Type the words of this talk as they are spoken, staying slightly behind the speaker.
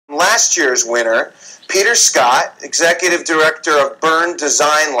last year's winner, Peter Scott, Executive Director of Burn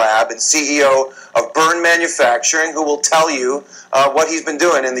Design Lab and CEO of Burn Manufacturing, who will tell you what he's been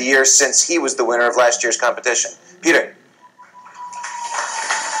doing in the years since he was the winner of last year's competition. Peter.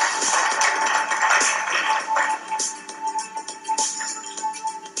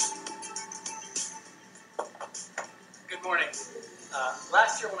 Good morning.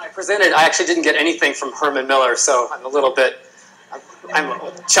 Last year when I presented, I actually didn't get anything from Herman Miller, so I'm a little bit, I'm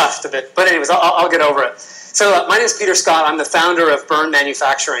chuffed a bit. But anyways, I'll get over it. So my name is Peter Scott. I'm the founder of Burn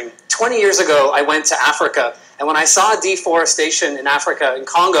Manufacturing. 20 years ago, I went to Africa, and when I saw deforestation in Africa, in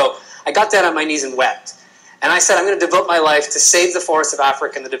Congo, I got down on my knees and wept. And I said, I'm going to devote my life to save the forests of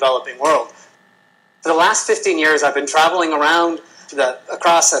Africa and the developing world. For the last 15 years, I've been traveling around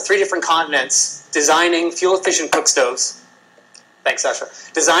across 3 different continents, designing fuel-efficient cookstoves. Thanks, Sasha.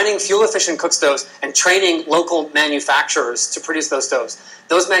 Designing fuel-efficient cookstoves and training local manufacturers to produce those stoves.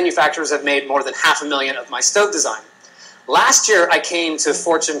 Those manufacturers have made more than 500,000 of my stove design. Last year, I came to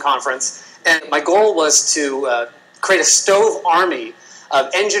Fortune Conference, and my goal was to create a stove army of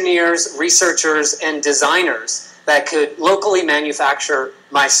engineers, researchers, and designers that could locally manufacture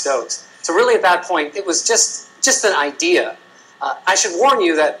my stoves. So really, at that point, it was just an idea. I should warn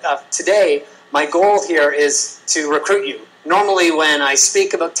you that today, my goal here is to recruit you. Normally, when I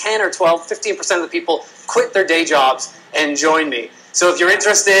speak, about 10 or 12, 15% of the people quit their day jobs and join me. So if you're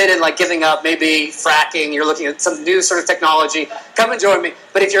interested in giving up maybe fracking, you're looking at some new sort of technology, come and join me.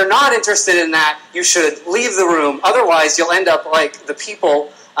 But if you're not interested in that, you should leave the room. Otherwise, you'll end up like the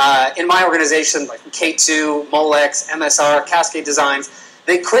people in my organization, like K2, Molex, MSR, Cascade Designs.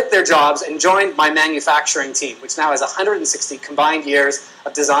 They quit their jobs and joined my manufacturing team, which now has 160 combined years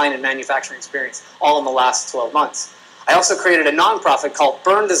of design and manufacturing experience, all in the last 12 months. I also created a nonprofit called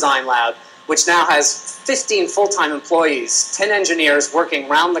Burn Design Lab, which now has 15 full-time employees, 10 engineers working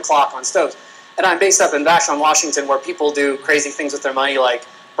round the clock on stoves. And I'm based up in Vashon, Washington, where people do crazy things with their money, like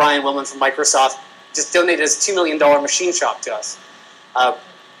Brian Willman from Microsoft just donated his $2 million machine shop to us.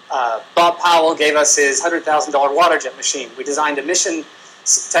 Bob Powell gave us his $100,000 water jet machine. We designed emission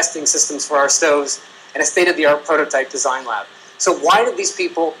testing systems for our stoves and a state-of-the-art prototype design lab. So why did these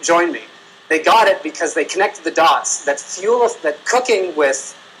people join me? They got it because they connected the dots that cooking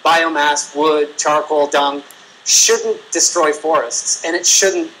with biomass, wood, charcoal, dung shouldn't destroy forests, and it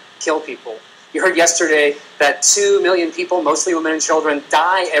shouldn't kill people. You heard yesterday that 2 million people, mostly women and children,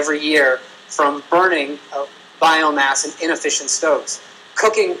 die every year from burning biomass and inefficient stoves.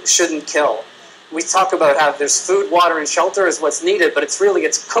 Cooking shouldn't kill. We talk about how there's food, water, and shelter is what's needed, but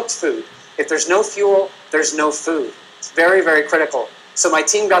it's cooked food. If there's no fuel, there's no food. It's very, very critical. So my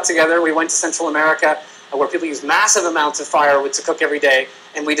team got together, we went to Central America, where people use massive amounts of firewood to cook every day,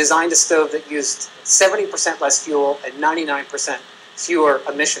 and we designed a stove that used 70% less fuel and 99% fewer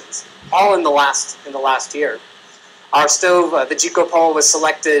emissions, all in the last year. Our stove, the Jikopol, was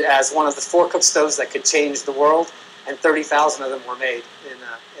selected as one of the 4 cook stoves that could change the world, and 30,000 of them were made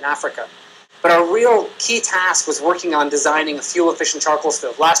in Africa. But our real key task was working on designing a fuel-efficient charcoal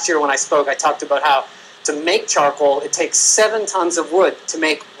stove. Last year when I spoke, I talked about how to make charcoal, it takes 7 tons of wood to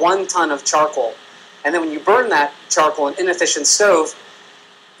make 1 ton of charcoal. And then when you burn that charcoal in an inefficient stove,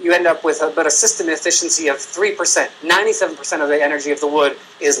 you end up with about a system efficiency of 3%. 97% of the energy of the wood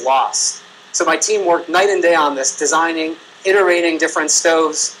is lost. So my team worked night and day on this, designing, iterating different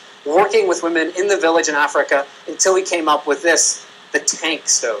stoves, working with women in the village in Africa until we came up with this, the tank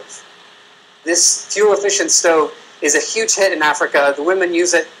stove. This fuel-efficient stove is a huge hit in Africa. The women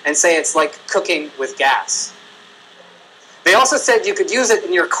use it and say it's like cooking with gas. They also said you could use it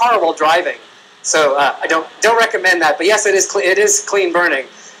in your car while driving. So I don't recommend that, but yes, it is clean burning.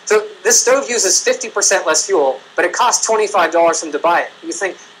 So this stove uses 50% less fuel, but it costs $25 for them to buy it. You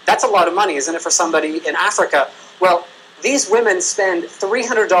think, that's a lot of money, isn't it, for somebody in Africa? Well, these women spend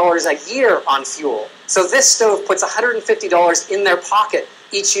 $300 a year on fuel. So this stove puts $150 in their pocket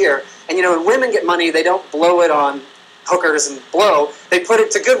each year. And you know, when women get money, they don't blow it on hookers and blow. They put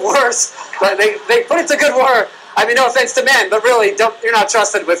it to good works. But they put it to good work. I mean, no offense to men, but really, you're not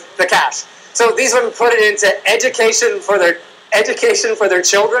trusted with the cash. So these women put it into education for their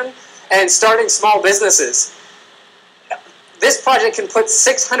children and starting small businesses. This project can put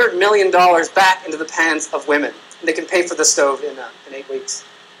 $600 million back into the hands of women. And they can pay for the stove in 8 weeks.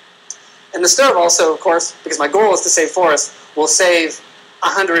 And the stove also, of course, because my goal is to save forests, will save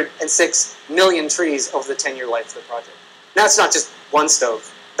 106 million trees over the 10-year life of the project. Now, it's not just one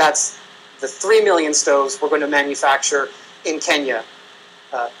stove. That's the 3 million stoves we're going to manufacture in Kenya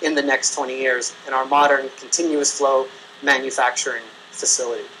in the next 20 years in our modern continuous flow manufacturing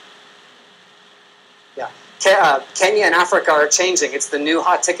facility. Yeah. Kenya and Africa are changing. It's the new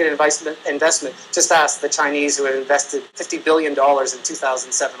hot ticket investment. Just ask the Chinese, who had invested $50 billion in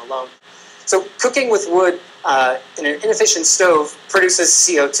 2007 alone. So cooking with wood in an inefficient stove produces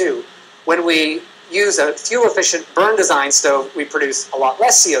CO2. When we use a fuel-efficient burn design stove, we produce a lot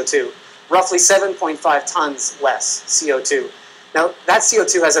less CO2, roughly 7.5 tons less CO2. Now, that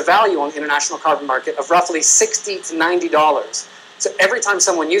CO2 has a value on the international carbon market of roughly $60 to $90. So every time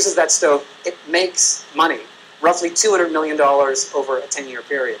someone uses that stove, it makes money, roughly $200 million over a 10-year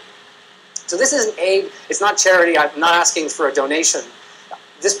period. So this is an aid. It's not charity. I'm not asking for a donation.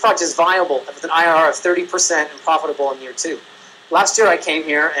 This project is viable with an IRR of 30% and profitable in year 2. Last year I came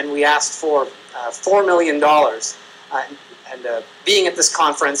here and we asked for $4 million. Being at this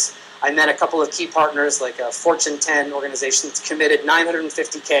conference, I met a couple of key partners, like a Fortune 10 organization that's committed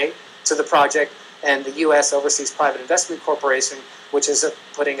 $950K to the project, and the U.S. Overseas Private Investment Corporation, which is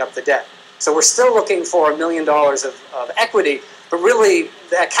putting up the debt. So we're still looking for $1 million of equity, but really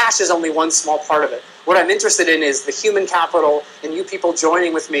the cash is only one small part of it. What I'm interested in is the human capital and you people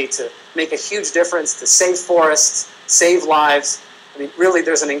joining with me to make a huge difference, to save forests, save lives. I mean, really,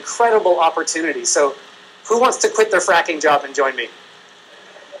 there's an incredible opportunity. So who wants to quit their fracking job and join me?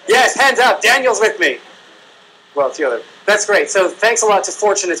 Yes, hands up. Daniel's with me. Well, a few other. That's great. So thanks a lot to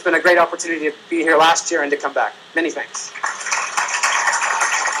Fortune. It's been a great opportunity to be here last year and to come back. Many thanks.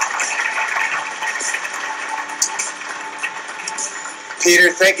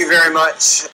 Peter, thank you very much.